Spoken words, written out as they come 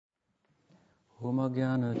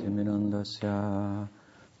Omagyanatimirandasya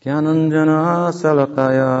Gyananjana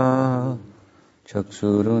Salakaya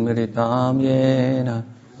Chaksurunmiritam Yena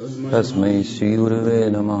Tasmai Sri Gurave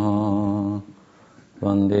Namaha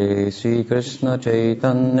Vande Sri Krishna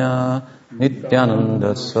Chaitanya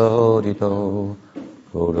Nityananda Sodito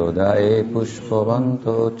Gauradaye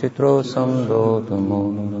Pushpavanto Chitro Samdotamo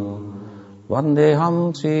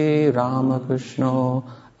Vandeham Sri Ramakrishna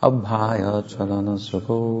Abhaya Chalana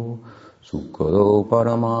Sukho Sukhado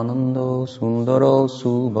Paramanando Sundaro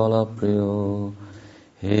Subalapriyo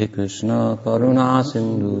He Krishna Karuna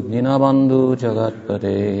Sindhu Dinabandhu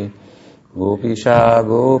Jagatpate Gopisha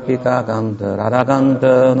Gopika Kanta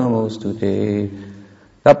Radhakanta Namostute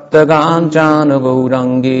Tapta Kanchana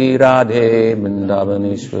Gaurangi Radhe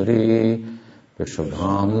Vrindavaneshwari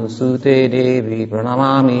Vrishabhanu Sute Devi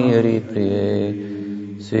Pranamami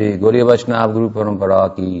Haripriye Sri Gauriya Vaishnava Guru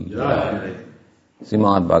Parampara Ki Jai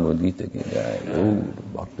Srimad Bhagavad-gita Ki Jai Gaur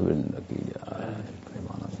Bhaktivinoda Ki Jai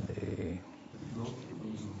Premanande.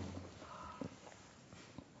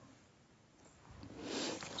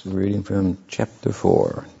 So we're reading from chapter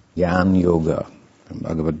 4, Jnana Yoga from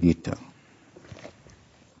Bhagavad-gita.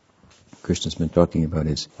 Krishna's been talking about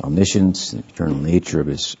his omniscience, the eternal nature of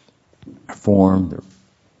his form, the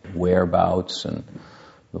whereabouts and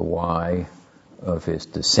the why of his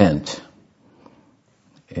descent.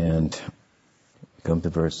 And we come to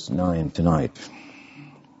verse 9 tonight.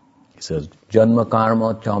 He says, Janma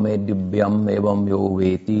karma chame divyam evam yo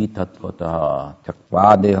veti tatvata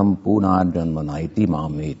chakvadeham punad janma naiti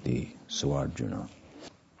mameti suarjuna.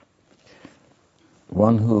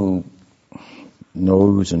 One who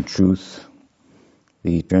knows in truth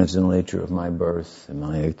the transcendental nature of my birth and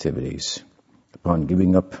my activities, upon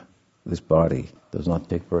giving up this body, does not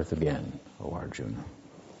take birth again, O Arjuna.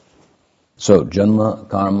 So, janma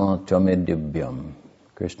karma chame divyam.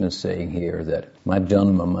 Krishna is saying here that my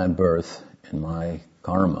janma, my birth, and my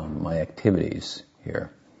karma, my activities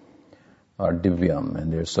here, are divyam,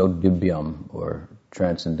 and they're so divyam, or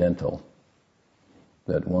transcendental,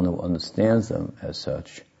 that one who understands them as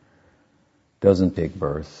such doesn't take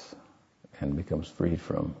birth and becomes freed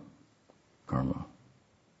from karma.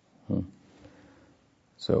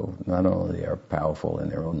 So not only are powerful in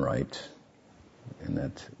their own right, in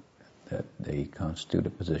that they constitute a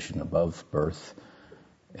position above birth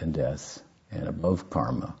and death and above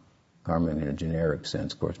karma. Karma in a generic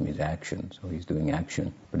sense, of course, means action. So he's doing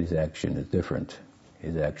action, but his action is different.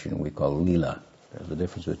 His action we call lila. There's a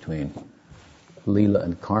difference between lila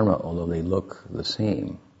and karma, although they look the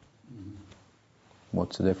same.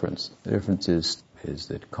 What's the difference? The difference is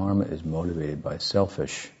that karma is motivated by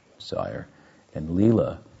selfish desire, and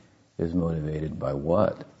lila is motivated by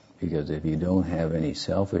what? Because if you don't have any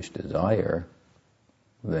selfish desire,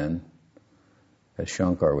 then, as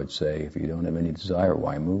Shankar would say, if you don't have any desire,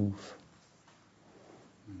 why move?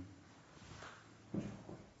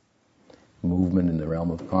 Movement in the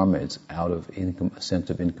realm of karma is out of a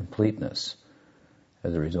sense of incompleteness.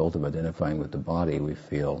 As a result of identifying with the body, we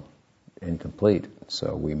feel incomplete,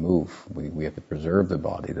 so we move. We have to preserve the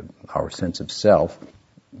body. Our sense of self,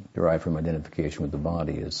 derived from identification with the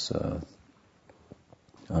body, is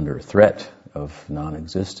under threat of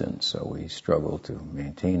non-existence, so we struggle to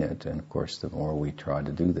maintain it, and of course the more we try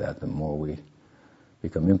to do that, the more we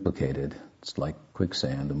become implicated. It's like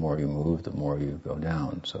quicksand. The more you move, the more you go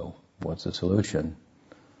down. So what's the solution?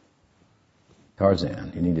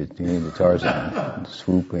 Tarzan. You need the Tarzan.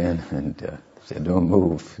 Swoop in and say, don't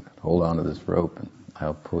move. Hold on to this rope and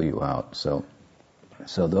I'll pull you out. So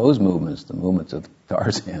those movements, the movements of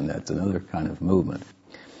Tarzan, that's another kind of movement.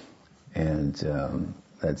 And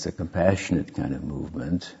that's a compassionate kind of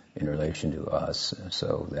movement in relation to us.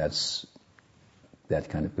 So that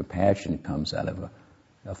kind of compassion comes out of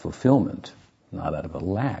a fulfillment, not out of a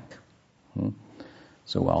lack.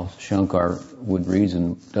 So while Shankar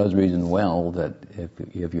does reason well that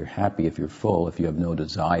if you're happy, if you're full, if you have no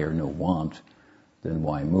desire, no want, then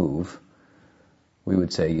why move? We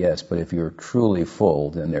would say yes, but if you're truly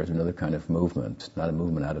full, then there's another kind of movement, not a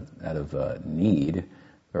movement out of need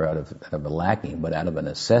or out of a lacking, but out of a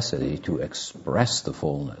necessity to express the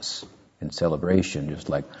fullness in celebration, just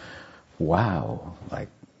like, wow, like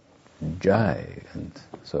jai. And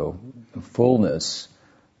so the fullness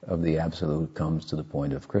of the Absolute comes to the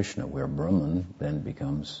point of Krishna, where Brahman then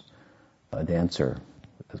becomes a dancer,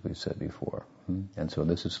 as we've said before. And so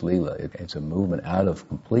this is Leela. It's a movement out of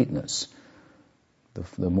completeness.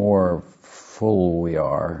 The more full we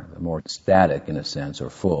are, the more static in a sense, or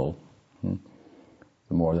full,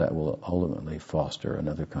 the more that will ultimately foster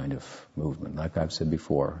another kind of movement. Like I've said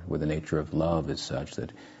before, where the nature of love is such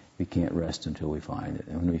that we can't rest until we find it.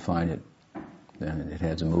 And when we find it, and it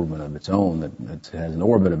has a movement of its own, it has an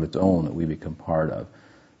orbit of its own that we become part of.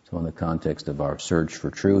 So in the context of our search for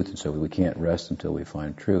truth, and so we can't rest until we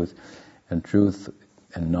find truth. And truth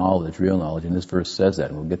and knowledge, real knowledge, and this verse says that,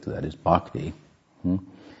 and we'll get to that, is bhakti. And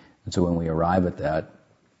so when we arrive at that,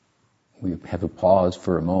 we have to pause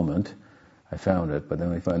for a moment. I found it, but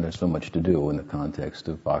then we find there's so much to do in the context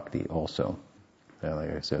of bhakti also.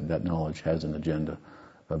 Like I said, that knowledge has an agenda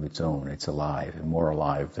of its own. It's alive, and more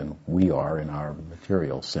alive than we are in our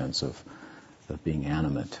material sense of being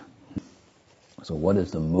animate. So what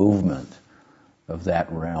is the movement of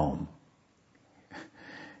that realm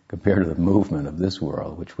compared to the movement of this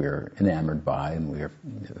world, which we're enamored by and we're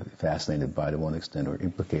fascinated by to one extent, or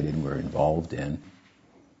implicated and we're involved in?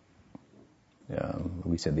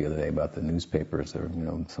 We said the other day about the newspapers, or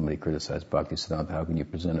somebody criticized Bhaktisiddhanta, how can you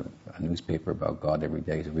present a newspaper about God every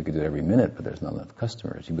day? So we could do it every minute, but there's not enough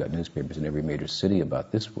customers. You've got newspapers in every major city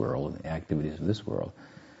about this world and the activities of this world.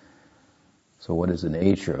 So what is the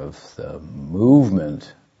nature of the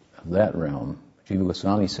movement of that realm? Jiva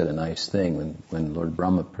Goswami said a nice thing when Lord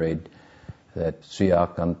Brahma prayed that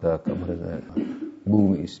Sriyakanta,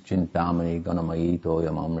 Bhumis Chintamani Ganamaito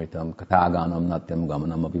Yam Amritam Kataganam Natyam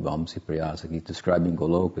Gamanam Abhivamsi Priyasaki, describing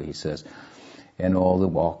Goloka, he says, and all the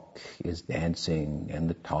walk is dancing and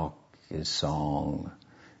the talk is song.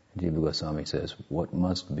 Jiva Goswami says, what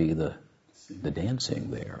must be the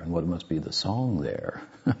dancing there, and what must be the song there?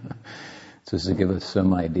 Just to give us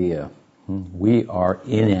some idea, we are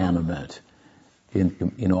inanimate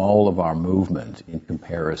in all of our movement in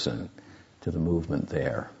comparison to the movement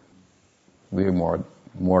there. We are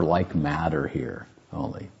more like matter here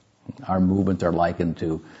only. Our movements are likened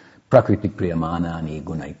to prakriti kriyamanani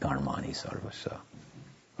gunai karmani sarvasya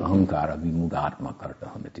ahankara vimugatma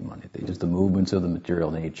kartahamiti manite. Just the movements of the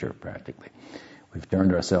material nature practically. We've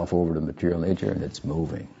turned ourselves over to material nature and it's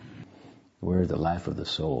moving. Where is the life of the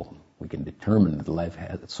soul? We can determine that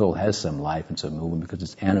the soul has some life and some movement because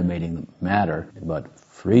it's animating the matter, but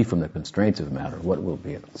free from the constraints of matter. What will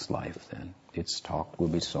be its life then? Its talk will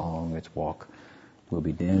be song, its walk will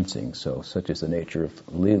be dancing. So such is the nature of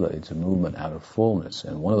Leela. It's a movement out of fullness.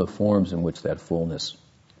 And one of the forms in which that fullness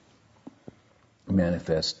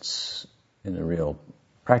manifests in a real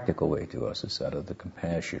practical way to us is that of the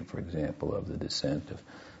compassion, for example, of the descent of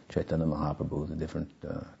Chaitanya Mahaprabhu, the different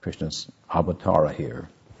Krishna's avatara here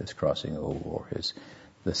that's crossing over, or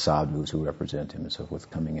the sadhus who represent him and so forth,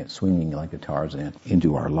 coming in, swinging like a Tarzan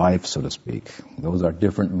into our life, so to speak. Those are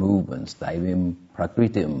different movements. Daivim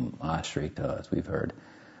prakritim ashrita, as we've heard.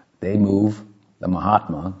 They move, the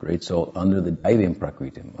Mahatma, great soul, under the Daivim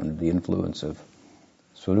prakritim, under the influence of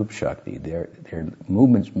Swarup Shakti. Their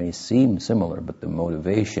movements may seem similar, but the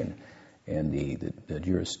motivation and the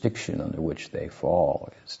jurisdiction under which they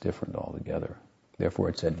fall is different altogether. Therefore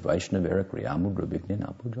it said, Vaishnavera Kriyamudra Vignan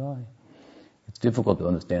Apujai. It's difficult to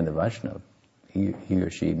understand the Vaishnava. He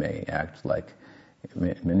or she may act like,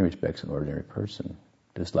 in many respects, an ordinary person.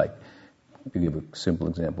 Just like, to give a simple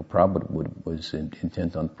example, Prabhupada was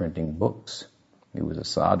intent on printing books. He was a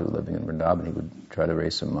sadhu living in Vrindavan. He would try to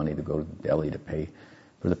raise some money to go to Delhi to pay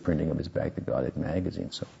for the printing of his Back to Godhead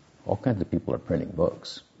magazine. So all kinds of people are printing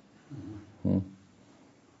books.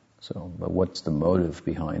 So, but what's the motive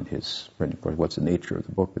behind his printing? What's the nature of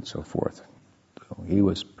the book and so forth? So he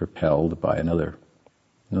was propelled by another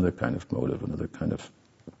kind of motive, another kind of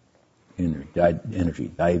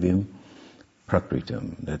energy. Daivim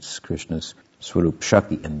prakritam. That's Krishna's Swarup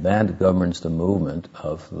Shakti, and that governs the movement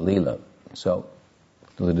of Leela. So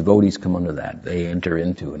the devotees come under that. They enter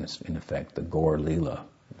into, in effect, the Gaur Leela,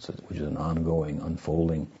 which is an ongoing,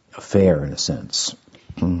 unfolding affair in a sense.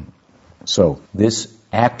 So this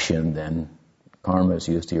action then, karma is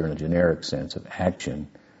used here in a generic sense of action.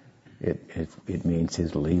 It means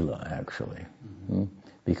his Leela, actually.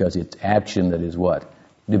 Because it's action that is what?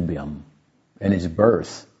 Divyam. And his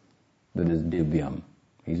birth that is Divyam.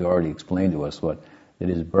 He's already explained to us that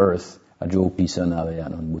his birth, ajopisan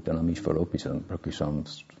avayanam bhutanam ishvaropisan prakrisam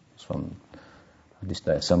swam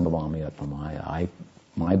adistaya sambhavami atmamaya.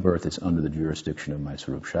 My birth is under the jurisdiction of my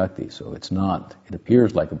Swarup Shakti. So it's not, it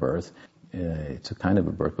appears like a birth, it's a kind of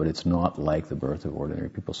a birth, but it's not like the birth of ordinary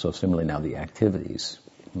people. So similarly now the activities,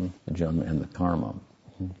 the janma and the karma.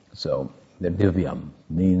 So the divyam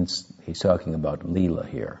means, he's talking about Leela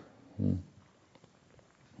here.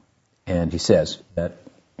 And he says that,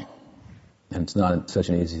 and it's not such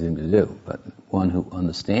an easy thing to do, but one who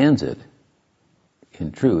understands it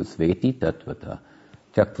in truth, veti tattvata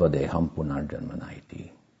tyaktva deham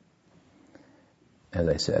punarjanmanaiti. As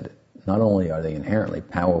I said, not only are they inherently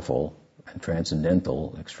powerful and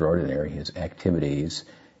transcendental, extraordinary, his activities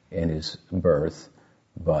and his birth,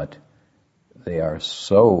 but they are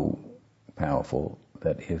so powerful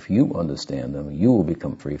that if you understand them, you will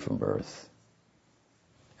become free from birth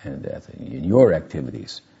and death. In your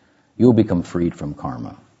activities, you'll become freed from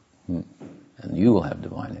karma. And you will have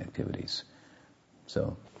divine activities.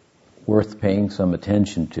 So, worth paying some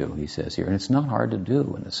attention to, he says here. And it's not hard to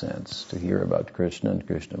do, in a sense, to hear about Krishna and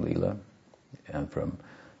Krishna Lila, and from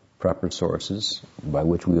proper sources by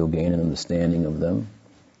which we will gain an understanding of them.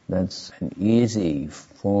 That's an easy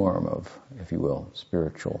form of, if you will,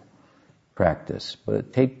 spiritual practice. But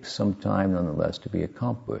it takes some time, nonetheless, to be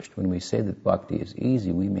accomplished. When we say that bhakti is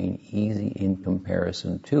easy, we mean easy in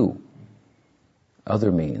comparison to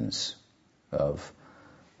other means of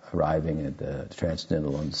arriving at the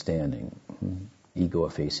transcendental understanding,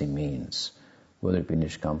 ego-effacing means, whether it be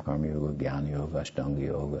Nishkam Karma Yoga, Jnana Yoga, Ashtanga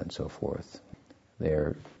Yoga, and so forth.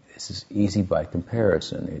 This is easy by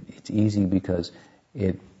comparison. It's easy because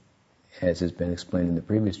it, as has been explained in the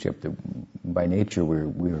previous chapter, by nature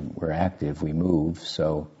we're active, we move.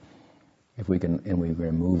 So if we can, and we're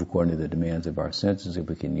going to move according to the demands of our senses, if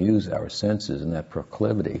we can use our senses and that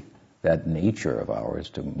proclivity, that nature of ours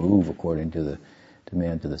to move according to the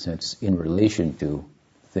demand of the senses in relation to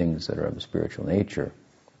things that are of a spiritual nature,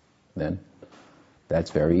 then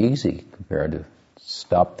that's very easy compared to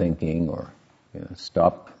stop thinking or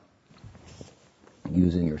stop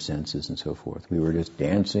using your senses and so forth. We were just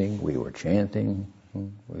dancing, we were chanting, we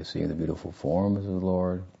were seeing the beautiful forms of the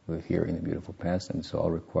Lord, we were hearing the beautiful pastimes. It all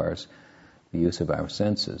requires the use of our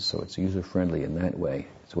senses, so it's user-friendly in that way.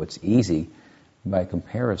 So it's easy by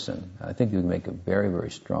comparison. I think you can make a very, very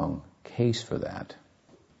strong case for that.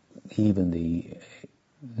 Even the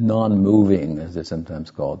non-moving, as they're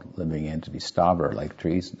sometimes called, living entities, stavra, like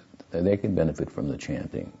trees, they can benefit from the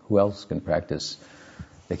chanting. Who else can practice?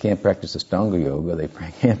 They can't practice Ashtanga Yoga, they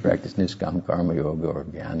can't practice Nishkam Karma Yoga or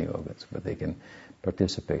Jnana Yoga, but they can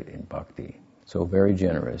participate in bhakti. So very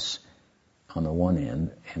generous on the one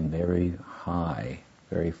end, and very high,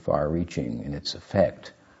 very far-reaching in its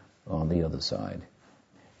effect on the other side.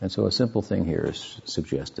 And so a simple thing here is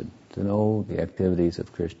suggested, to know the activities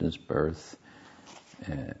of Krishna's birth,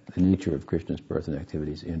 the nature of Krishna's birth and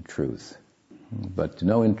activities in truth. But to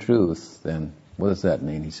know in truth, then, what does that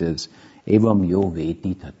mean? He says, Evam yo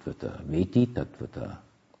veti tattvata. Veti tattvata.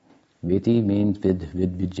 Veti means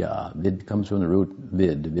vidya. Vid comes from the root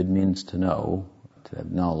vid. Vid means to know, to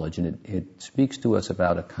have knowledge, and it speaks to us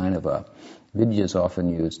about a kind of a... Vidya is often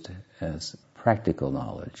used as practical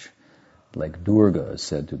knowledge. Like Durga is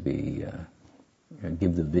said to be,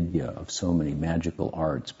 give the vidya of so many magical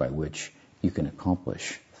arts by which you can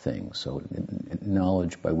accomplish things. So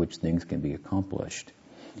knowledge by which things can be accomplished.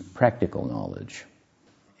 Practical knowledge.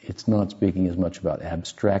 It's not speaking as much about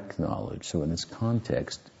abstract knowledge. So in this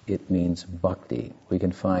context, it means bhakti. We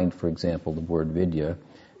can find, for example, the word vidya,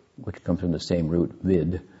 which comes from the same root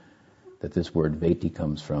vid, that this word veti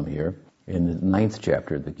comes from here, in the 9th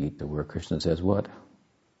chapter of the Gita, where Krishna says what?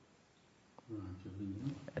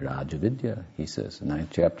 Rajavidya, he says, the 9th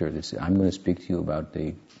chapter. I'm going to speak to you about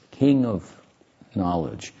the king of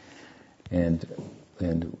knowledge. And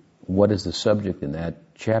what is the subject in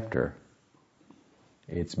that chapter?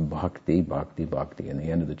 It's bhakti, bhakti, bhakti. In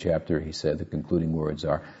the end of the chapter, he said, the concluding words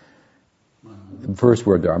are, the first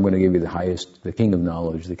words are, I'm going to give you the highest, the king of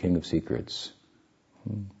knowledge, the king of secrets.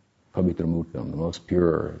 Pavitramuttam, the most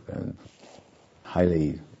pure and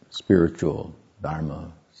highly spiritual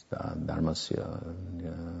dharma, dharmasya,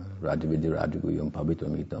 rajavidya rajaguyam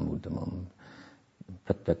pavitamitam uttamam,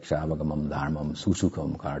 pratyakshaavagamam dharmam,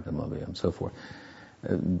 susukam kartam avayam, so forth.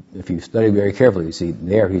 If you study very carefully, you see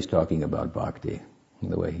there he's talking about bhakti,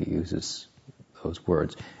 the way he uses those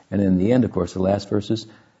words. And in the end, of course, the last verses,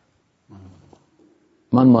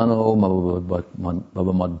 Manmano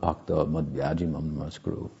mad bhakta mad vyaji mam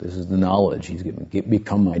namaskuru. This is the knowledge he's given.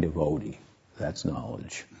 Become my devotee. That's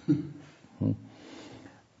knowledge.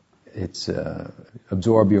 It's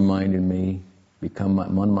absorb your mind in me. Become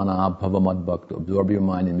manmana bhava mad bhakta. Absorb your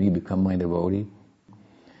mind in me. Become my devotee.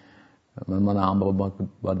 Manmana bhava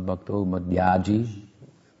mad bhakta mad vyaji.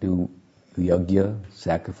 Do yajna,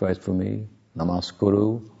 sacrifice for me.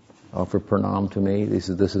 Namaskuru. Offer pranam to me. This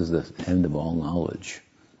is the end of all knowledge.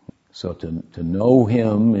 So to know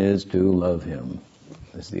him is to love him.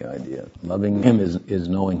 That's the idea. Loving him is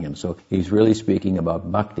knowing him. So he's really speaking about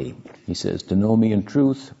bhakti. He says, to know me in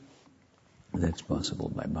truth, that's possible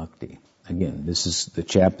by bhakti. Again, this is the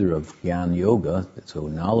chapter of Jnana Yoga, so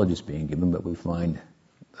knowledge is being given, but we find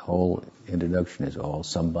the whole introduction is all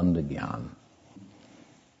sambandha jnana.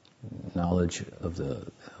 Knowledge of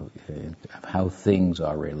how things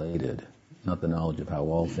are related, not the knowledge of how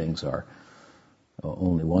all things are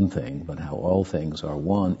only one thing, but how all things are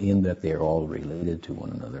one in that they are all related to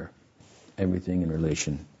one another. Everything in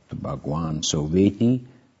relation to Bhagwan. So Veti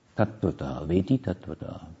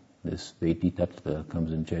Tattvata. This Veti Tattvata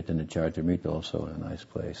comes in Chaitanya Charitamrita also in a nice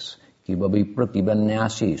place. Kibabi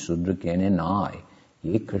Pratibanyasi Sudra Kene Nai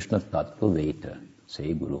Ye Krishna Tattvaveta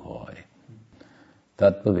Say Guru Hoy.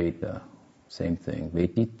 Tattvaveta, same thing.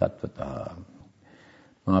 Veti Tattvata.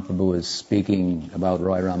 Mahaprabhu is speaking about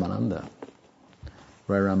Roy Ramananda.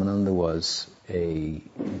 Roy Ramananda was a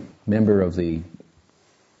member of the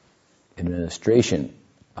administration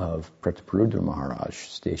of Prataparudra Maharaj,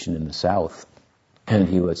 stationed in the south. And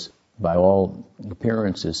he was, by all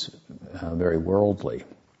appearances, very worldly.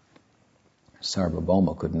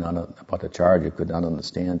 Sarvabhauma Bhattacharya could not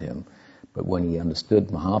understand him. But when he understood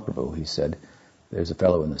Mahaprabhu, he said, there's a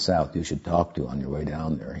fellow in the south you should talk to on your way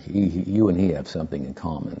down there. You and he have something in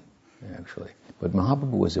common, actually. But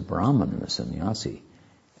Mahaprabhu was a Brahmin and a sannyasi.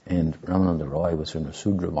 And Ramananda Roy was from the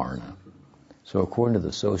Sudra Varna. So according to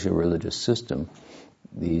the socio-religious system,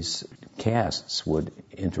 these castes would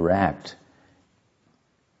interact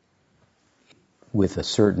with a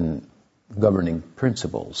certain governing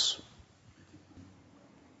principles.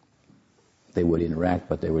 They would interact,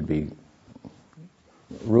 but there would be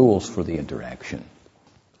rules for the interaction.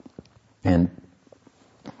 And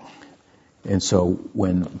so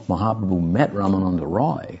when Mahaprabhu met Ramananda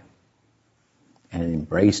Roy and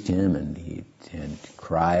embraced him and he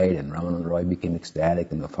cried, and Ramananda Roy became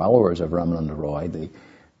ecstatic, and the followers of Ramananda Roy,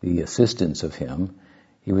 the assistants of him,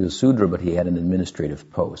 he was a Sudra, but he had an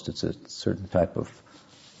administrative post. It's a certain type of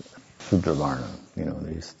Sudra Varna.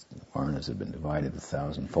 These Varnas have been divided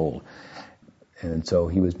 1,000-fold. And so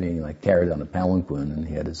he was being carried on a palanquin, and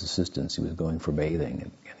he had his assistants. He was going for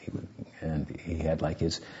bathing, and he had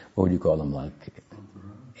his, what would you call them,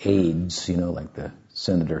 aides, like the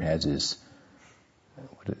senator has his,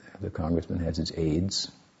 the congressman has his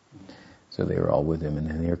aides. So they were all with him, and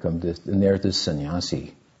then here comes this, and there's this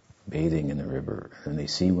sannyasi bathing in the river, and they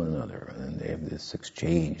see one another, and they have this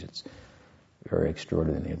exchange. It's very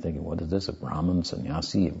extraordinary. They're thinking, what is this, a Brahmin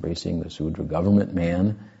sannyasi embracing the Sudra government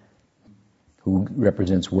man who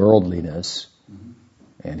represents worldliness,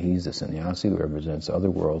 and he's the sannyasi who represents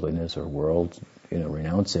otherworldliness or world,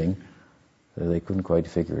 renouncing. So they couldn't quite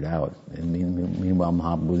figure it out. And meanwhile,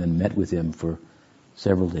 Mahaprabhu then met with him for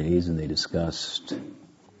several days, and they discussed.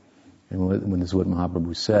 And when this is what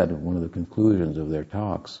Mahaprabhu said, one of the conclusions of their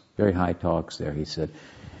talks, very high talks there, he said,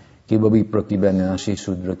 Kibabi Pratibhanashi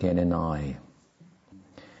Sudra Kenenai.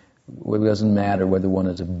 It doesn't matter whether one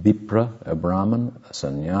is a Vipra, a Brahmin, a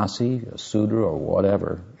sannyasi, a Sudra, or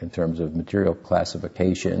whatever, in terms of material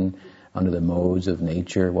classification, under the modes of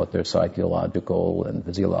nature, what their psychological and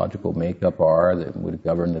physiological makeup are, that would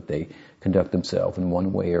govern that they conduct themselves in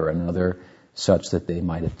one way or another, such that they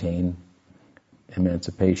might attain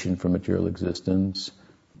emancipation from material existence,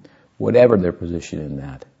 whatever their position in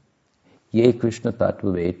that. Ye Krishna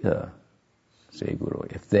Tattvaveta, say Guru.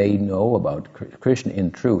 If they know about Krishna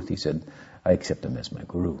in truth, he said, I accept him as my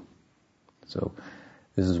Guru. So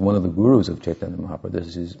this is one of the Gurus of Chaitanya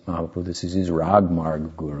Mahaprabhu. This is his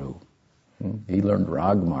Ragmarg Guru. He learned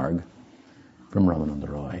Ragmarg from Ramananda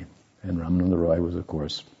Roy. And Ramananda Roy was, of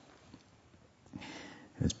course,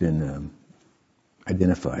 has been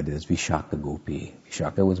identified as Vishaka Gopi.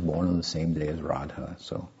 Vishaka was born on the same day as Radha.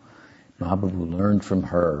 So Mahaprabhu learned from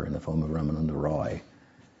her in the form of Ramananda Roy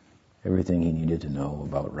everything he needed to know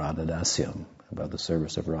about Radha Dasyam, about the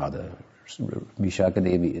service of Radha. Vishaka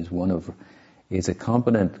Devi is a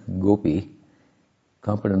competent gopi,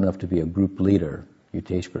 competent enough to be a group leader.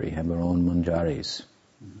 Yuteshwari have her own manjaris,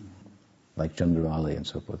 like Chandravali and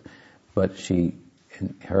so forth. But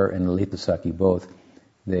her and Lalita Saki both,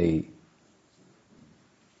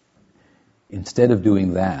 instead of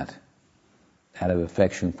doing that, out of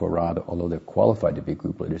affection for Radha, although they're qualified to be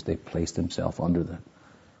group leaders, they place themselves in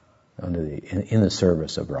the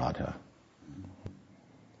service of Radha.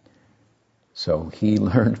 So he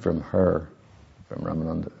learned from her, from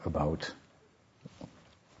Ramananda, about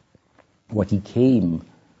what he came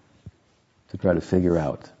to try to figure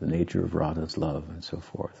out, the nature of Radha's love and so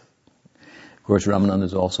forth. Of course, Ramananda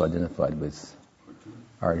is also identified with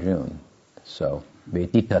Arjuna. So,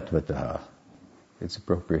 Veti Tattvataha. It's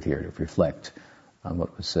appropriate here to reflect on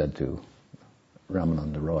what was said to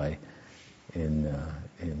Ramananda Roy in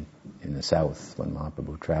the south when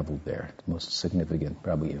Mahaprabhu traveled there. The most significant,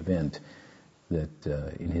 probably, event that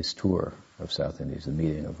in his tour of South India is the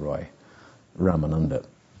meeting of Roy Ramananda.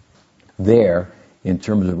 There, in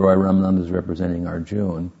terms of Roy Ramananda's representing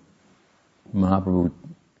Arjuna, Mahaprabhu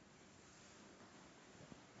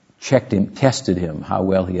tested him how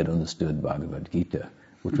well he had understood Bhagavad-gita,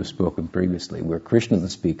 which was spoken previously, where Krishna is the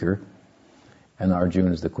speaker and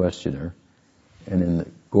Arjuna is the questioner. And in the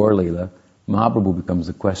Gaur Leela, Mahaprabhu becomes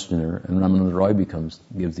the questioner and Ramananda Roy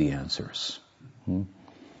gives the answers.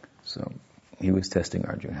 So he was testing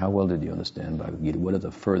Arjuna. How well did you understand Bhagavad-gita? What are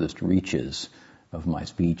the furthest reaches of my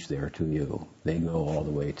speech there to you? They go all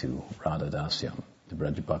the way to Radhadasyam, to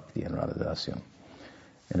Braja Bhakti and Radhadasyam.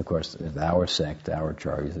 And of course, there's our sect, our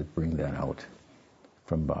acharyas that bring that out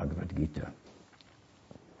from Bhagavad-gita.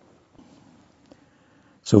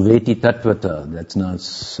 So Veti Tattvata, that's not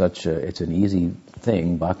it's an easy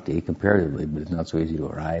thing, bhakti comparatively, but it's not so easy to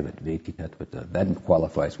arrive at Veti Tattvata. That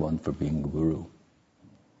qualifies one for being a guru.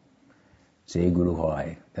 Say Guru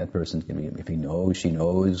Hoy, that person can be, if he knows, she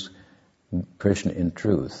knows Krishna in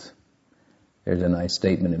truth. There's a nice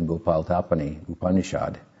statement in Gopal Tapani,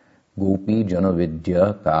 Upanishad. Gopi Jana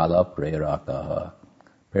Vidya Kala Prerakaha.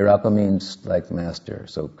 Preraka means like master.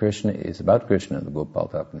 So Krishna is about Krishna, the Gopal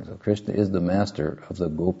Tapani. So Krishna is the master of the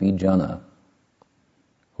Gopi Jana,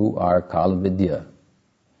 who are Kala Vidya,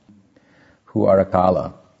 who are a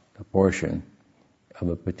Kala, a portion of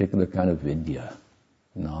a particular kind of Vidya,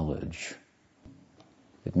 knowledge.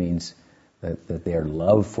 It means that their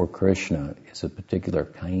love for Krishna is a particular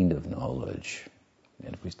kind of knowledge.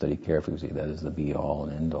 And if we study carefully, we see that is the be-all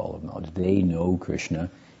and end-all of knowledge. They know Krishna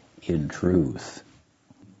in truth.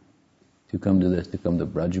 To come to this, to come to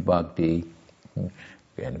Braja Bhakti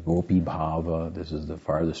and Gopi Bhava, this is the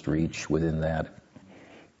farthest reach within that.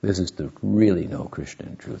 This is to really know Krishna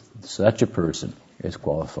in truth. Such a person is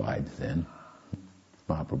qualified then,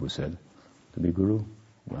 Mahaprabhu said, to be Guru.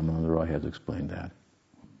 Ramananda Roy has explained that.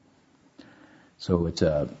 So it's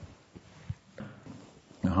a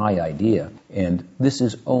high idea, and this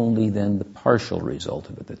is only then the partial result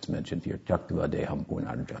of it that's mentioned here, Tyaktva Deham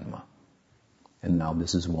Punarjanma. And now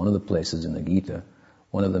this is one of the places in the Gita,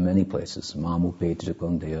 one of the many places, Mamu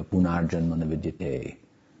Petrakundeya Punarjanma Navidyate.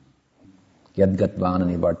 Yadgatvana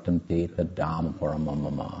Nivartante Tadam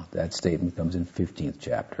Paramamama. That statement comes in 15th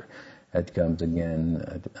chapter. That comes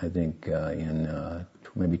again, I think, in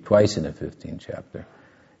maybe twice in the 15th chapter.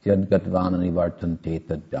 Yadgatvana Nivartante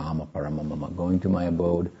Tadam Paramamama. Going to my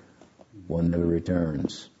abode, one never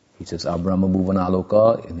returns. He says, Abrahma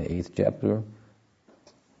Bhuvanaloka in the 8th chapter.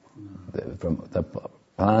 From the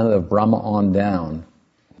planet of Brahma on down,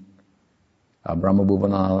 Brahma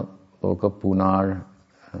Bhuvana Loka Punar,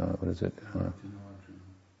 what is it?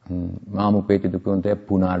 Mamupeti Dukunte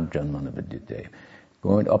Punar Janmana Vidyate.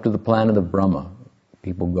 Going up to the planet of Brahma,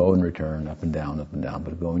 people go and return up and down,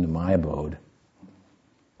 but going to my abode,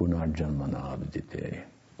 Punar Janmana Vidyate.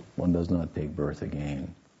 One does not take birth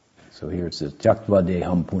again. So here it says, Tyaktva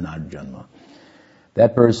Deham Punar Janma.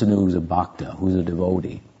 That person who's a bhakta, who's a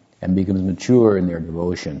devotee, and becomes mature in their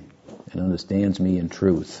devotion and understands me in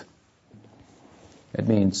truth. It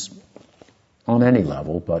means on any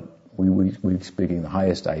level, but we're speaking the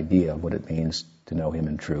highest idea of what it means to know him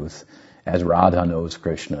in truth. As Radha knows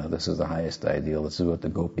Krishna, this is the highest ideal. This is what the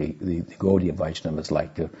Gaudiya Vaishnavas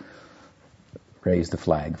like to raise the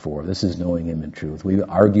flag for. This is knowing him in truth. We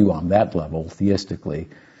argue on that level, theistically.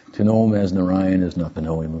 To know him as Narayan is not to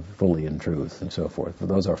know him fully in truth, and so forth. But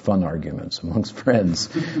those are fun arguments amongst friends,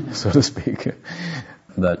 so to speak.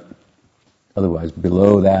 But otherwise,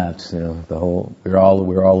 below that, we're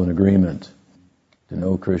all in agreement. To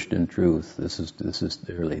know Krishna in truth, this is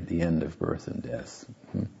really the end of birth and death,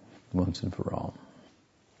 once and for all.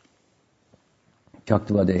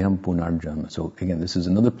 Tyaktva Deham Punarjanma. So again, this is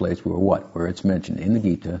another place where it's mentioned in the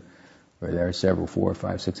Gita, where there are several, 4,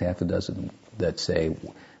 5, 6, half a dozen that say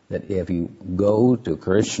that if you go to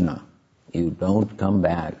Krishna, you don't come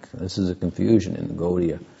back. This is a confusion in the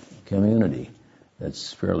Gaudiya community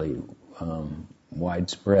that's fairly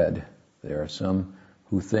widespread. There are some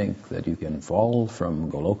who think that you can fall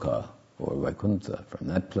from Goloka or Vaikuntha, from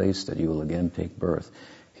that place that you will again take birth.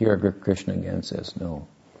 Here Krishna again says, no,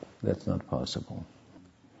 that's not possible.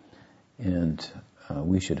 And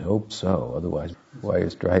we should hope so, otherwise why are you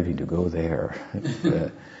striving to go there?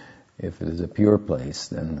 If it is a pure place,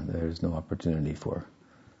 then there's no opportunity for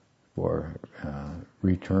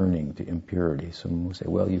returning to impurity. Someone will say,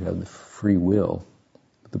 well, you have the free will.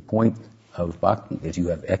 But the point of bhakti is you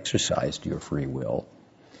have exercised your free will,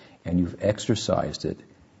 and you've exercised it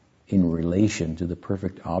in relation to the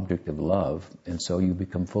perfect object of love, and so you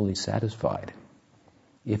become fully satisfied.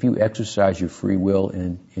 If you exercise your free will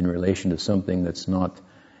in relation to something that's not,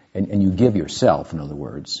 and you give yourself, in other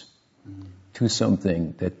words, to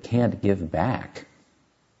something that can't give back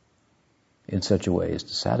in such a way as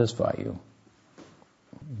to satisfy you,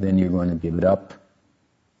 then you're going to give it up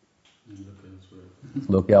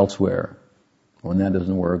Look elsewhere. When that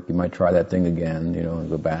doesn't work, you might try that thing again, and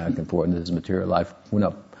go back and forth. And this is material life.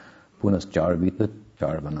 Punas charvita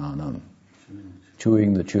charvananam.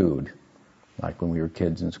 Chewing the chewed. Like when we were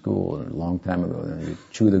kids in school a long time ago. Then you'd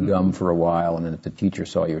chew the gum for a while, and then if the teacher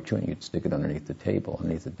saw you were chewing, you'd stick it underneath the table,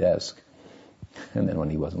 underneath the desk. And then when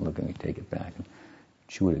he wasn't looking, you'd take it back and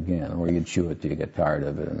chew it again. Or you'd chew it till you get tired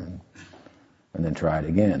of it, and then try it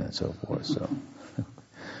again, and so forth.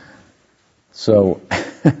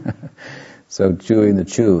 So chewing the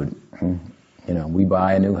chewed. We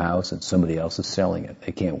buy a new house and somebody else is selling it.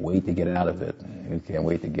 They can't wait to get out of it. You can't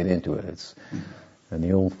wait to get into it. And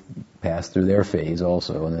you'll pass through their phase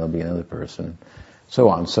also, and there'll be another person, so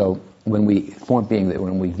on. So point being that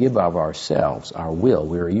when we give of ourselves, our will,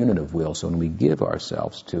 we're a unit of will. So when we give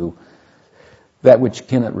ourselves to that which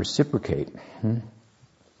cannot reciprocate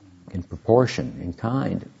in proportion, in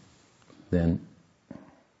kind, then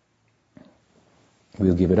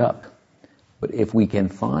we'll give it up. But if we can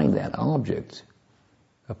find that object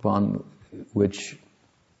upon which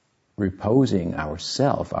reposing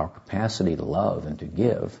ourself, our capacity to love and to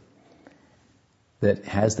give, that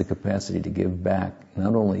has the capacity to give back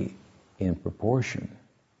not only in proportion,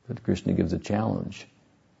 but Krishna gives a challenge.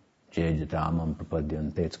 Jajatamam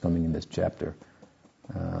prapadyante, it's coming in this chapter.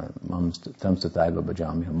 As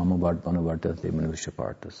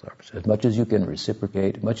much as you can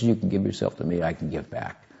reciprocate, as much as you can give yourself to me, I can give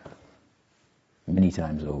back. Many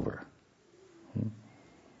times over.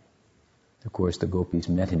 Of course, the gopis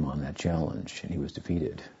met him on that challenge, and he was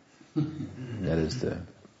defeated.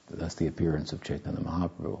 That's the appearance of Chaitanya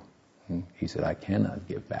Mahaprabhu. He said, I cannot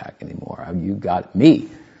give back anymore. You got me.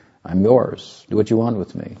 I'm yours. Do what you want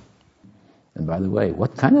with me. And by the way,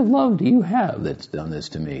 what kind of love do you have that's done this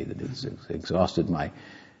to me, that has exhausted my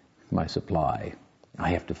supply? I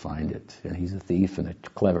have to find it. And he's a thief and a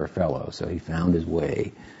clever fellow, so he found his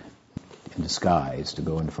way in disguise to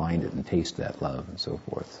go and find it and taste that love and so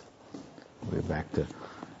forth. We're back to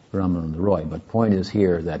Ramananda Roy. But point is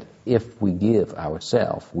here that if we give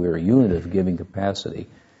ourselves, we're a unit of giving capacity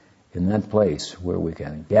in that place where we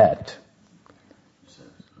can get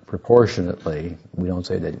proportionately. We don't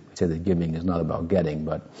say that giving is not about getting,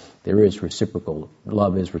 but there is reciprocal,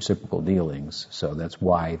 love is reciprocal dealings. So that's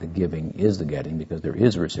why the giving is the getting, because there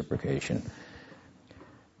is reciprocation.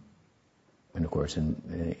 And of course,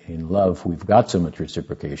 in love, we've got so much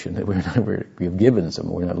reciprocation that we've given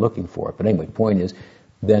some, we're not looking for it. But anyway, the point is,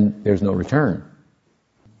 then there's no return.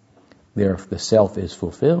 There, the self is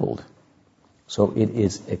fulfilled. So it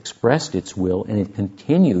is expressed its will, and it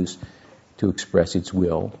continues to express its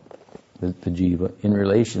will, the jiva, in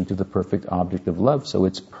relation to the perfect object of love. So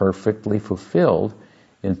it's perfectly fulfilled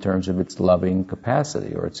in terms of its loving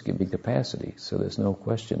capacity or its giving capacity. So there's no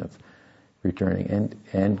question of returning.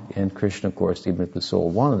 And Krishna, of course, even if the soul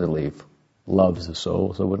wanted to leave, loves the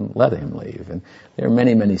soul, so wouldn't let him leave. And there are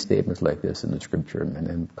many, many statements like this in the scripture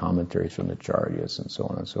and commentaries from the Acharyas and so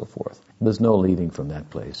on and so forth. There's no leaving from that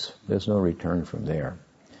place. There's no return from there.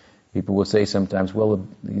 People will say sometimes, well,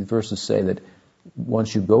 the verses say that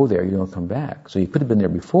once you go there, you don't come back. So you could have been there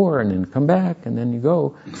before and then come back and then you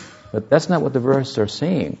go. But that's not what the verses are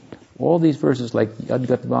saying. All these verses like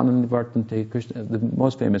Yadgatavana Nivartante, Krishna, the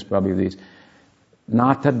most famous probably of these,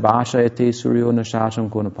 Natad Bhashayate Suryo Nashasham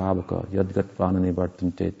Konapavaka, Yadgatavana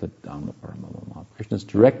Nivartante Tadama Paramamama. Krishna is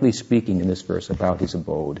directly speaking in this verse about his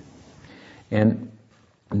abode. And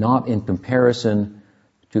not in comparison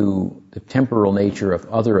to the temporal nature of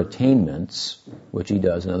other attainments, which he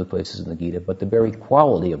does in other places in the Gita, but the very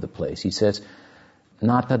quality of the place. He says,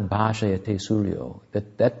 Natad Bhashayate Suryo,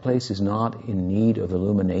 that place is not in need of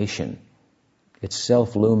illumination. It's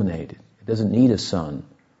self-illuminated. It doesn't need a sun.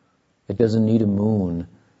 It doesn't need a moon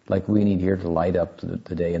like we need here to light up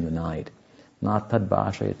the day and the night. Natad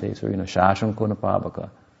Bhashayate Suryo Nashasham Konapavaka.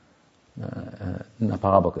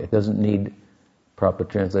 Napavaka. It doesn't need, proper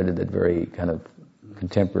translated, that very kind of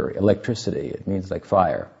contemporary electricity. It means like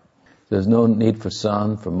fire. There's no need for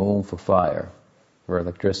sun, for moon, for fire, for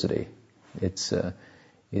electricity. It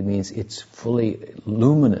means it's fully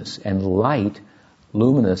luminous, and light,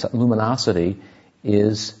 luminosity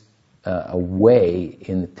is a way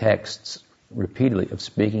in the texts repeatedly of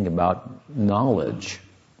speaking about knowledge.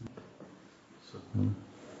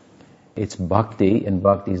 It's bhakti, and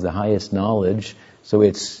bhakti is the highest knowledge. So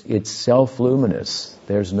it's self-luminous.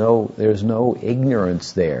 There's no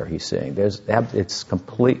ignorance there. He's saying it's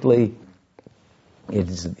completely.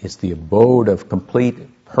 It's the abode of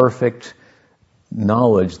complete, perfect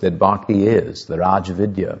knowledge that bhakti is, the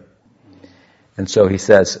Rajavidya. And so he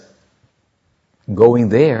says, going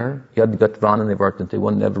there, yad gatvan nivartante,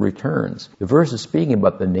 one never returns. The verse is speaking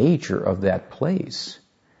about the nature of that place.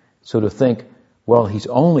 So to think, well, he's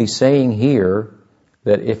only saying here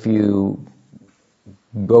that if you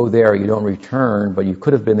go there, you don't return, but you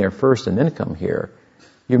could have been there first and then come here.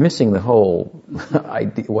 You're missing the whole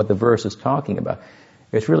idea, what the verse is talking about.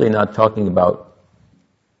 It's really not talking about,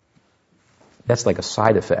 that's like a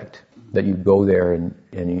side effect, that you go there and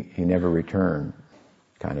you never return.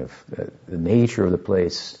 Kind of the nature of the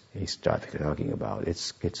place he's talking about.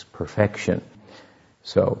 It's perfection.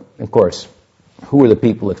 So, of course, who are the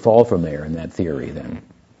people that fall from there in that theory then?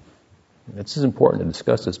 This is important to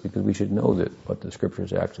discuss this because we should know that what the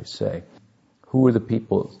scriptures actually say. Who are the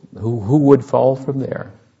people who would fall from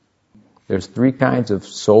there? There's three kinds of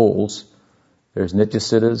souls. There's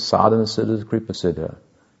nityasiddhas, sadhanasiddhas, kripasiddha.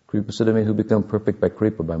 Kripasiddha means who become perfect by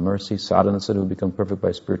kripa, by mercy. Sadhanasiddha who become perfect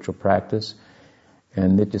by spiritual practice.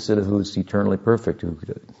 And nityasiddha who is eternally perfect, who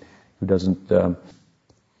doesn't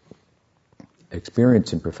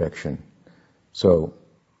experience imperfection. So,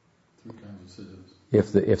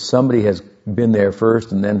 if somebody has been there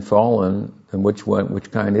first and then fallen, then which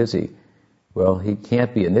kind is he? Well, he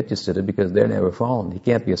can't be a nityasiddha because they're never fallen. He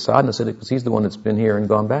can't be a sadhanasiddha because he's the one that's been here and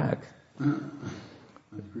gone back.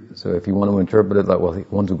 So if you want to interpret it like, well, the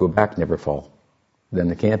ones who go back never fall, then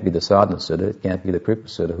it can't be the sadhanasiddha, it can't be the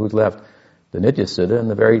kripasiddha. Who's left? The nityasiddha, and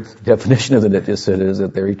the very definition of the nityasiddha is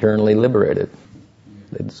that they're eternally liberated.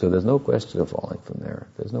 So there's no question of falling from there.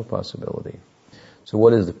 There's no possibility. So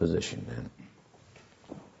what is the position then?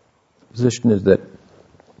 The position is that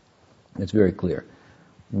it's very clear.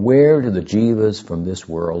 Where do the jivas from this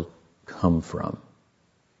world come from?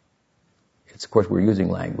 It's, of course, we're using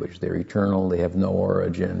language. They're eternal. They have no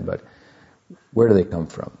origin. But where do they come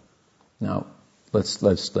from? Now, let's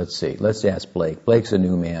see. Let's ask Blake. Blake's a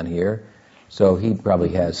new man here, so he probably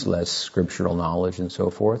has less scriptural knowledge and so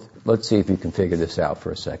forth. Let's see if you can figure this out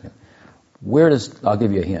for a second. I'll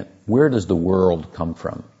give you a hint. Where does the world come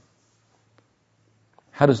from?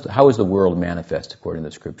 How is the world manifest according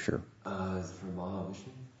to Scripture? It's from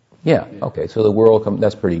Mahavishnu. Yeah. Okay. So the world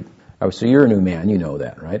that's pretty. So you're a new man. You know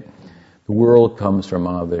that, right? The world comes from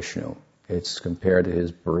Mahavishnu. It's compared to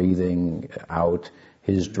his breathing out,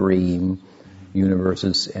 his dream.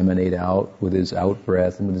 Universes emanate out with his out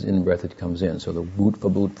breath, and with his in breath it comes in. So the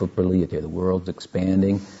bhutva praliyate, the world's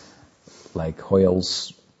expanding like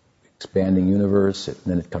Hoyle's expanding universe, and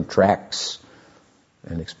then it contracts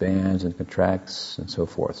and expands and contracts and so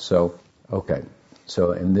forth. So, okay.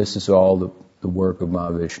 So, and this is all the work of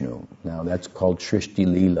Mahavishnu. Now that's called Shrishti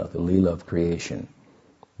Leela, the Leela of creation.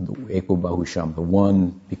 Eko Bahusham, the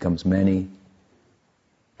one becomes many.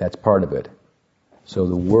 That's part of it. So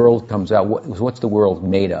the world comes out. What's the world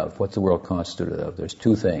made of? What's the world constituted of? There's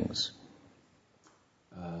two things.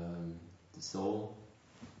 The soul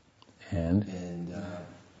and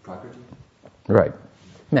Prakriti. Right.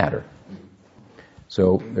 Matter.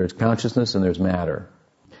 So there's consciousness and there's matter.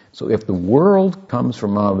 So if the world comes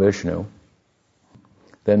from Mahavishnu,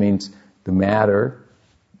 that means the matter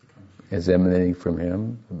is emanating from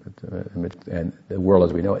him, and the world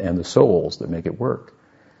as we know it, and the souls that make it work.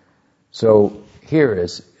 So here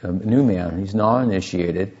is a new man, he's not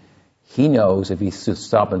initiated, he knows if he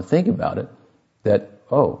stop and think about it, that,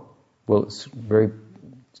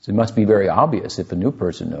 it must be very obvious if a new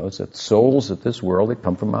person knows that souls of this world, they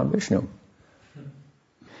come from Mahavishnu.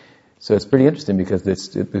 So it's pretty interesting because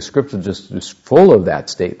the scripture is full of that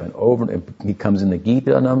statement. He comes in the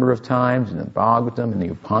Gita a number of times, in the Bhagavatam, in the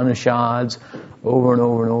Upanishads, over and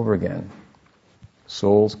over and over again.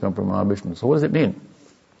 Souls come from Mahavishnu. So what does it mean?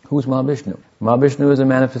 Who's Mahavishnu? Mahavishnu is a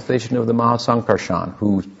manifestation of the Mahasankarshan,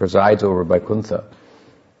 who presides over Vaikuntha.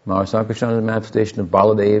 Mahasankarshan is a manifestation of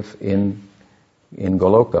Baladev in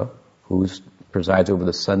Goloka, who presides over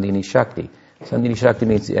the Sandhini Shakti. Sandhini Shakti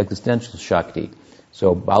means the existential Shakti.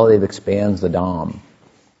 So Baladev expands the Dham.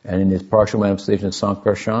 And in his partial manifestation of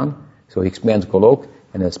Sankarshan, so he expands Golok,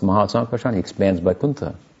 and as Mahasankarshan, he expands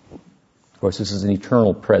Vaikuntha. Of course, this is an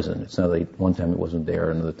eternal present. It's not like one time it wasn't there,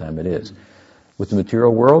 another time it is. With the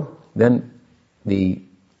material world, then the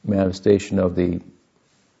manifestation of the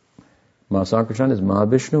Mahasankarshan is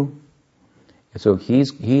Mahavishnu. And so he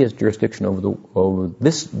has jurisdiction over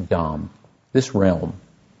this Dham, this realm,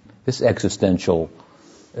 this existential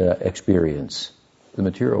experience, the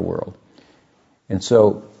material world. And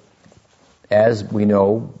so, as we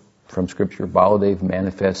know from Scripture, Baladev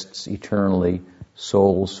manifests eternally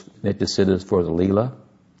souls, nityasiddhas for the Leela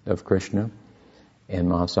of Krishna, and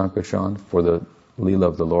Mahasankarshan for the Leela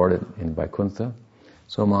of the Lord in Vaikuntha.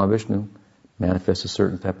 So Mahavishnu manifests a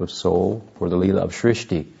certain type of soul for the Leela of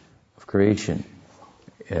Shrishti, of creation,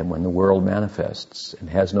 when the world manifests and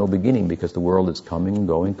has no beginning, because the world is coming and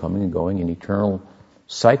going in eternal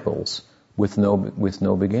cycles with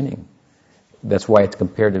no beginning. That's why it's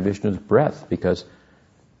compared to Vishnu's breath, because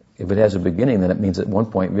if it has a beginning, then it means at one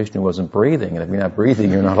point Vishnu wasn't breathing, and if you're not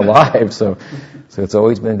breathing, you're not alive. So it's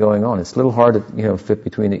always been going on. It's a little hard to fit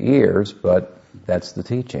between the ears, but that's the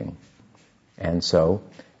teaching. And so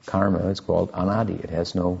karma is called anadi. It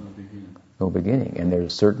has no beginning. And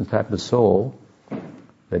there's a certain type of soul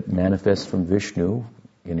that manifests from Vishnu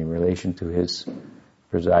in relation to his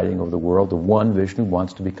presiding over the world. The one Vishnu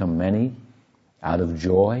wants to become many out of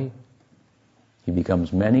joy. He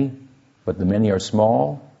becomes many, but the many are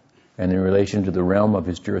small, and in relation to the realm of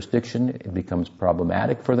his jurisdiction, it becomes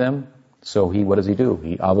problematic for them. So what does he do?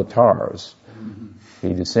 He avatars.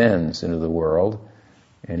 He descends into the world,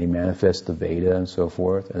 and he manifests the Veda and so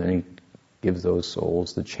forth, and then he gives those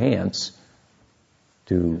souls the chance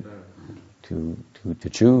to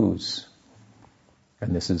choose.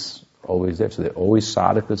 And this is always there. So there are always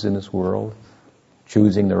sadhakas in this world,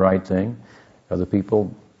 choosing the right thing. Other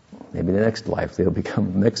people, maybe the next life,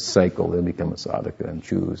 next cycle, they'll become a sadhaka and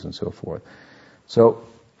choose and so forth. So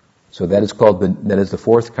that is that is the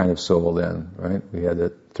fourth kind of soul then, right? We had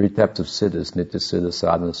the three types of siddhas: nitya siddha,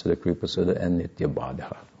 sadhana siddha, kripa siddha, and nitya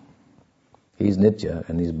baddha. He's nitya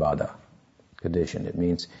and he's baddha, conditioned. It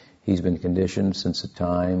means he's been conditioned since a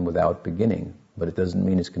time without beginning, but it doesn't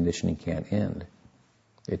mean his conditioning can't end.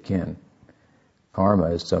 It can.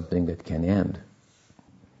 Karma is something that can end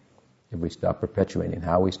if we stop perpetuating.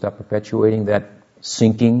 How we stop perpetuating that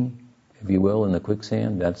sinking, if you will, in the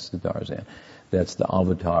quicksand, that's the Tarzan. That's the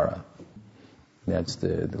avatara. That's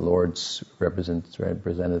the Lord's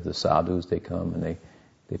represented the sadhus. They come and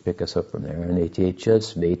they pick us up from there. And they teach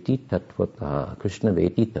us veti tattvata, Krishna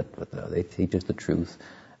veti tattvata. They teach us the truth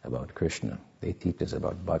about Krishna. They teach us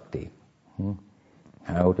about bhakti.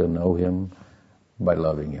 How to know him by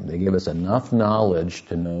loving him. They give us enough knowledge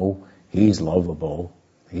to know he's lovable,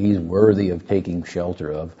 he's worthy of taking shelter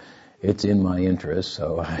of. It's in my interest,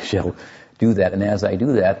 so I shall do that. And as I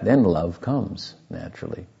do that, then love comes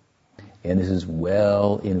naturally. And this is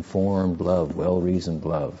well-informed love, well-reasoned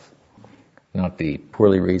love. Not the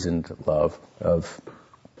poorly reasoned love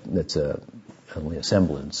that's only a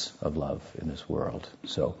semblance of love in this world.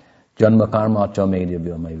 So, Janma karma chamedya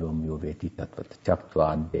vyomaivam yoveti tattvat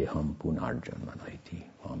chaktva deham punarjanmanaiti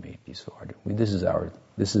vameti. So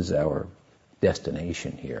this is our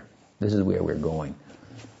destination here. This is where we're going.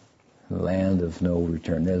 The land of no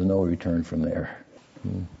return. There's no return from there.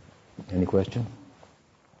 Any question?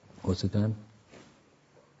 What's the time?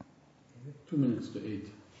 2 minutes to 8.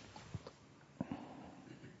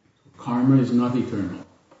 Karma is not eternal.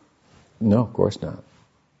 No, of course not.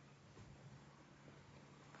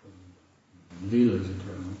 Lila is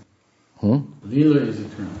eternal. Lila is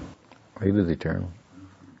eternal. Lila is eternal.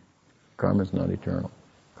 Karma is not eternal.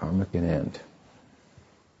 Karma can end.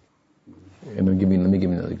 And let me give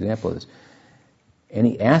you another example of this.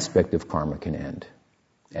 Any aspect of karma can end,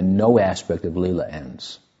 and no aspect of lila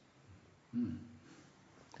ends. In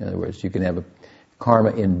other words, you can have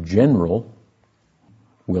karma in general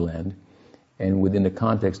will end, and within the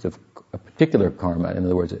context of a particular karma, in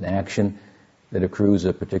other words, an action that accrues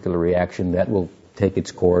a particular reaction, that will take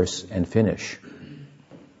its course and finish.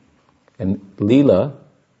 And lila,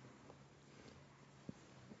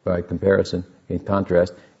 by comparison, in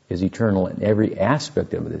contrast, is eternal, and every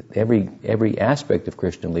aspect of it, every aspect of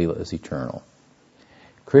Krishna lila is eternal.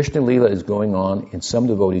 Krishna lila is going on in some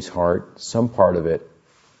devotee's heart, some part of it,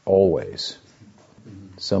 always,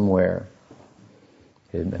 somewhere.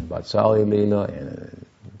 In Vatsali lila, in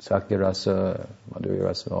Sakya rasa, Madhurya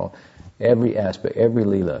rasa, all. Every aspect, every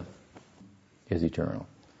lila is eternal.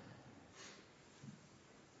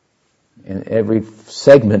 And every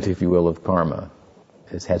segment, if you will, of karma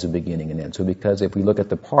has a beginning and end. So because if we look at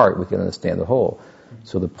the part, we can understand the whole.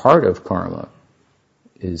 So the part of karma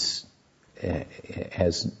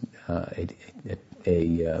has a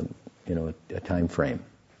time frame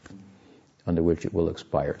under which it will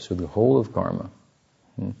expire. So the whole of karma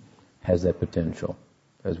has that potential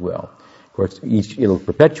as well. Of course, it'll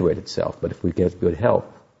perpetuate itself, but if we get good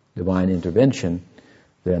help, divine intervention,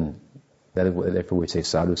 then therefore we say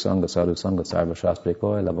sadhu sangha, sarva shastra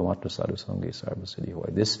koi, lavamatra sadhu sangha, sarva siddhi hoy.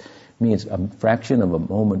 This means a fraction of a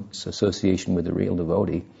moment's association with the real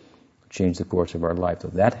devotee change the course of our life. So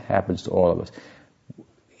that happens to all of us.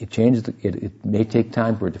 It may take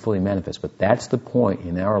time for it to fully manifest, but that's the point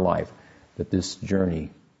in our life that this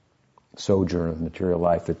sojourn of material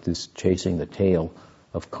life, that this chasing the tail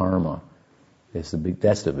of karma, that's the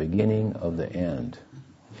beginning of the end.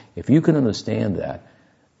 If you can understand that,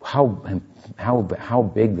 how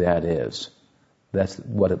big that is. That's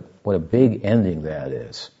what a big ending that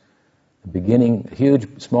is. A beginning,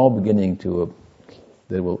 huge, small beginning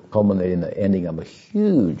that will culminate in the ending of a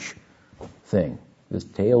huge thing. This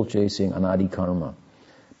tail chasing anadi karma.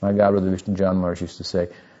 My God, Brother Vishnu John Maharaj used to say,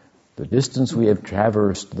 the distance we have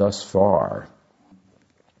traversed thus far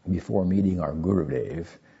before meeting our Gurudev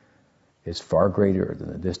is far greater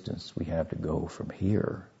than the distance we have to go from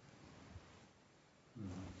here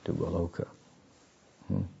to Goloka.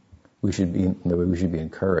 We should be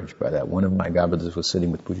encouraged by that. One of my godbrothers was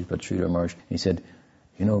sitting with Pujyapat Sridhar Maharaj. He said,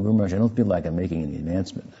 Guru Maharaj, I don't feel like I'm making any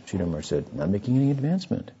advancement. Sridhar Maharaj said, not making any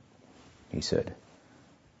advancement. He said,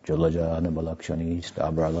 Jalajana balakshani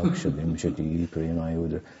stabralaksha dimshati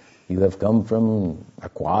priyanayudra. You have come from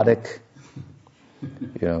aquatic,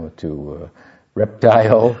 to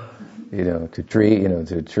reptile, to tree,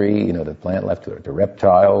 to plant life, to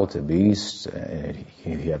reptile, to beast.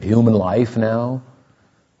 You have human life now.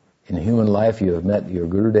 In human life, you have met your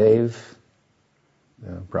Gurudev,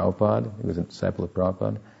 Prabhupada. He was a disciple of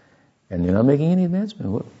Prabhupada, and you're not making any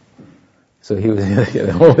advancement. So he was had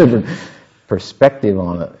a whole different perspective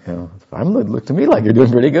on it. Look to me like you're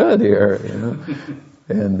doing pretty good here.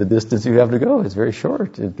 And the distance you have to go is very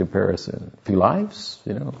short in comparison. A few lives,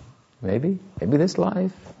 maybe this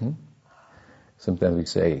life. Sometimes we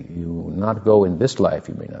say, you will not go in this life,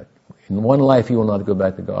 you may not. In one life you will not go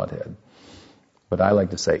back to Godhead. But I like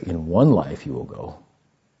to say, in one life you will go.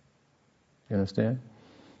 You understand?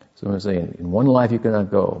 So I'm saying, in one life you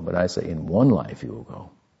cannot go, but I say, in one life you will go.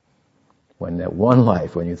 When that one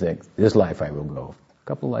life, when you think, this life I will go, a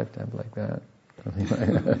couple lifetimes like that,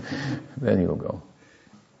 then you'll go.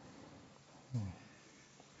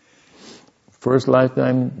 First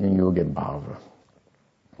lifetime, you will get bhava.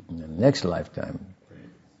 And the next lifetime,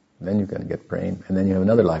 then you're going to get prema, and then you have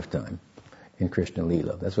another lifetime in Krishna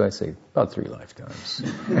Leela. That's why I say about 3 lifetimes.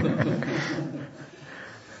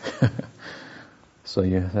 So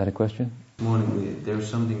you had a question? Morning, there was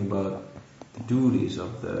something about the duties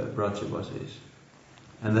of the Brajavasis.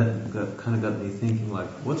 And that kind of got me thinking,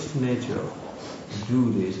 what's the nature of the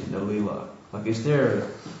duties in the Leela? Is there,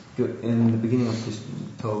 in the beginning of this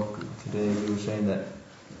talk today, we were saying that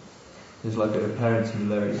there's a apparent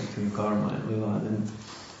similarity between karma and Leela. And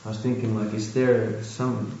I was thinking, is there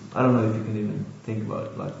some, I don't know if you can even think about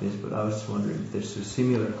it like this, but I was wondering if there's a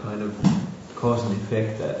similar kind of cause and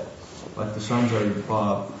effect that, the sanjari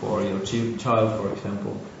bhav for your child, for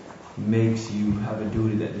example, makes you have a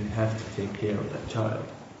duty that you have to take care of that child.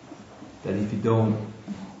 That if you don't,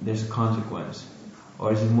 there's a consequence.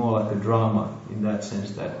 Or is it more like a drama in that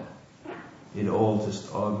sense that it all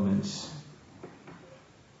just augments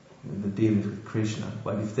the dealings with Krishna?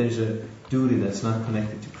 If there's a duty that's not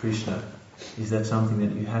connected to Krishna, is that something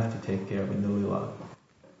that you have to take care of in the Lila?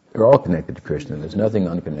 They're all connected to Krishna. There's nothing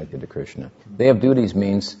unconnected to Krishna. They have duties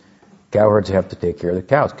means cowherds have to take care of the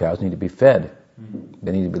cows. Cows need to be fed.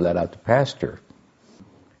 They need to be let out to pasture.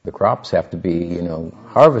 The crops have to be,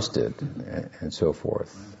 harvested and so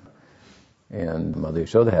forth. And Mother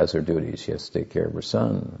Yashoda has her duties. She has to take care of her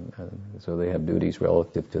son. So they have duties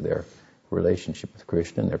relative to their relationship with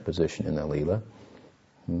Krishna and their position in the Leela.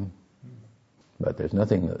 But there's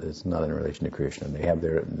nothing that is not in relation to Krishna. They have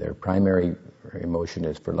their primary emotion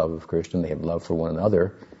is for love of Krishna. They have love for one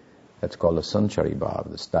another. That's called a sanchari bhav.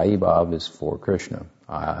 The sthayi bhav is for Krishna.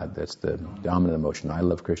 That's the dominant emotion. I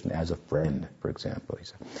love Krishna as a friend, for example.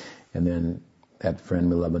 And then that friend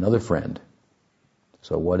will love another friend.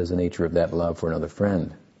 So what is the nature of that love for another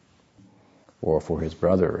friend? Or for his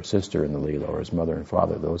brother or sister in the Leela, or his mother and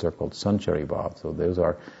father? Those are called sanchari bhav. So those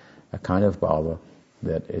are a kind of bhava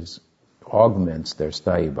that augments their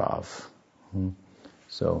sthayi bhav.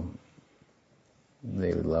 So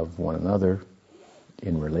they love one another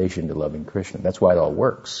in relation to loving Krishna. That's why it all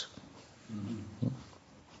works.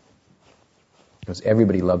 Because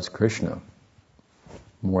everybody loves Krishna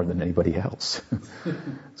more than anybody else.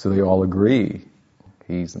 So they all agree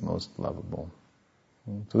he's the most lovable.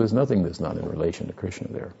 So there's nothing that's not in relation to Krishna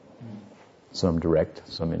there. Some direct,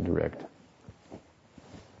 some indirect.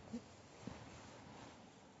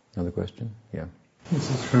 Another question? Yeah. This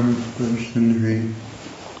is from Sundari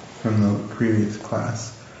from the previous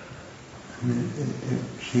class.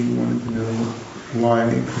 She wanted to know why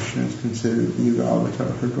Krishna is considered the Yuga avatar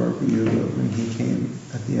for Dwarka Yuga when he came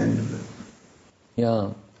at the end of it.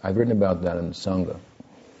 Yeah, I've written about that in the Sangha.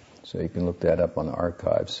 So you can look that up on the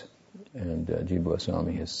archives. And Jiva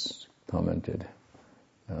Goswami has commented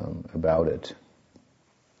about it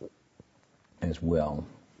as well.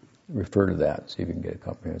 Refer to that, see if you can get a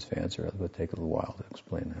comprehensive answer. It will take a little while to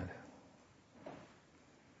explain that.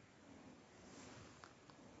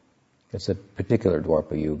 It's a particular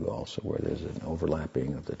Dwapara Yuga also, where there's an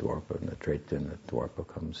overlapping of the Dwapara and the Treta, and the Dwapara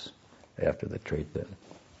comes after the Treta.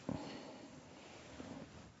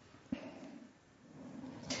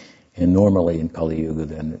 And normally in Kali Yuga,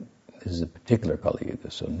 then, this is a particular Kali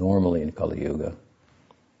Yuga, so normally in Kali Yuga,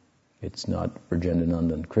 it's not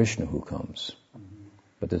Prajananandan Krishna who comes,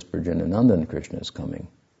 but this Prajananandan Krishna is coming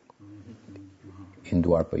in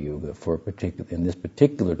Dwapara Yuga in this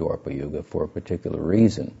particular Dwapara Yuga for a particular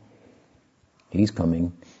reason. He's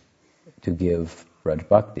coming to give Braj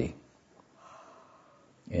Bhakti.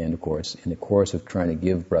 And of course, in the course of trying to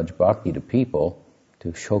give Braj Bhakti to people,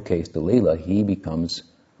 to showcase the Leela, he becomes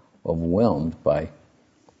overwhelmed by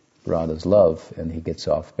Radha's love, and he gets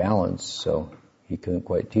off balance, so he couldn't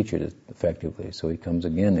quite teach it effectively. So he comes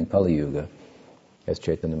again in Kali Yuga as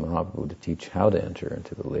Chaitanya Mahaprabhu to teach how to enter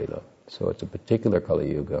into the Leela. So it's a particular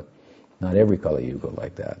Kali Yuga, not every Kali Yuga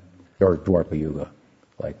like that, or Dwapara Yuga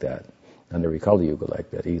like that, not every Kali Yuga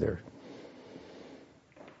like that either.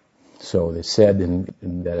 So they said in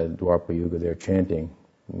that Dwapara Yuga they're chanting,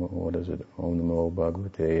 what is it? Om Namo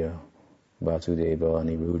Bhagavate Vasudeva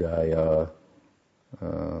Anirudhaya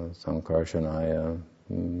Sankarshanaya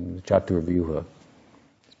Chaturvyuha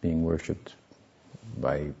is being worshipped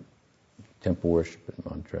by temple worship and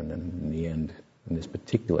mantra, and then in the end, in this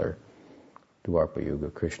particular Dwapara Yuga,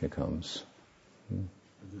 Krishna comes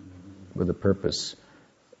with a purpose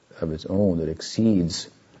of its own that exceeds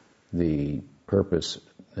the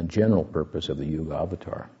general purpose of the Yuga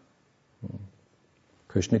avatar.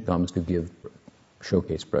 Krishna comes to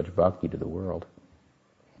showcase Braj Bhakti to the world.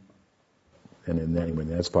 And then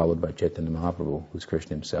that's followed by Chaitanya Mahaprabhu, who's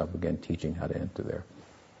Krishna himself, again teaching how to enter there.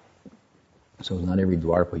 So not every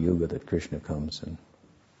Dwapara Yuga that Krishna comes, and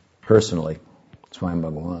personally, Swayam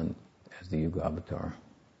Bhagavan as the Yuga avatar.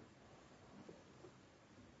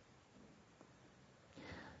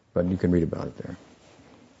 But you can read about it there.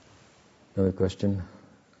 Another question?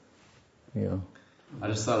 Yeah. I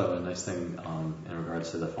just thought of a nice thing in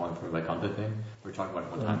regards to the falling from Vaikuntha thing. We were talking about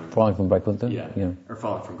it one time. Falling from Vaikuntha? Yeah. Or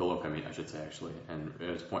falling from Golok, I should say, actually. And it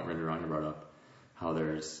was a point Radharani brought up, how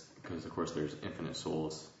because of course there's infinite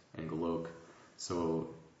souls in Golok.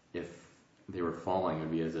 So if they were falling, it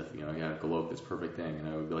would be as if, you had Golok, this perfect thing, and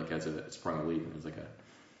it would be like as if it sprung a leak, and it was like a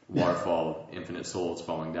waterfall of infinite souls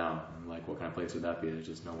falling down. And like, what kind of place would that be? There's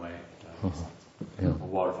just no way. A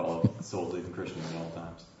waterfall of souls leaving Krishna at all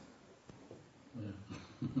times.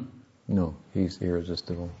 No, he's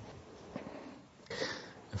irresistible.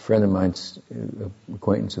 A friend of mine, an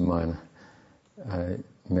acquaintance of mine, I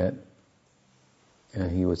met,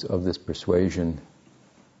 and he was of this persuasion.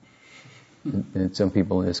 And some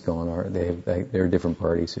people in ISKCON there are different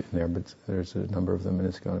parties in there, but there's a number of them in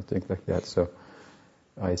ISKCON and things like that. So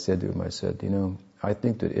I said to him, I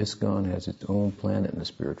think that ISKCON has its own planet in the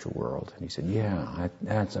spiritual world. And he said, yeah,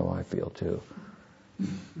 that's how I feel too.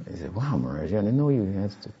 He said, wow, Maharaj, I didn't know you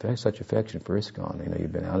had such affection for ISKCON.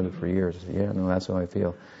 You've been out of it for years. I said, yeah, no, that's how I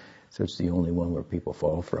feel. So it's the only one where people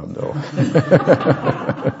fall from, though.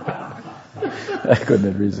 I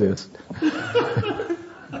couldn't resist.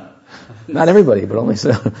 Not everybody, but only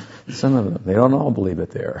some of them. They don't all believe it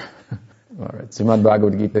there. All right. Srimad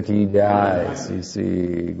Bhagavad-gita ki jai.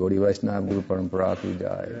 CC Gauri Vaishnava Guru Parampara ki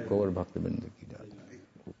jai. Gaur Bhakta Binda ki jai.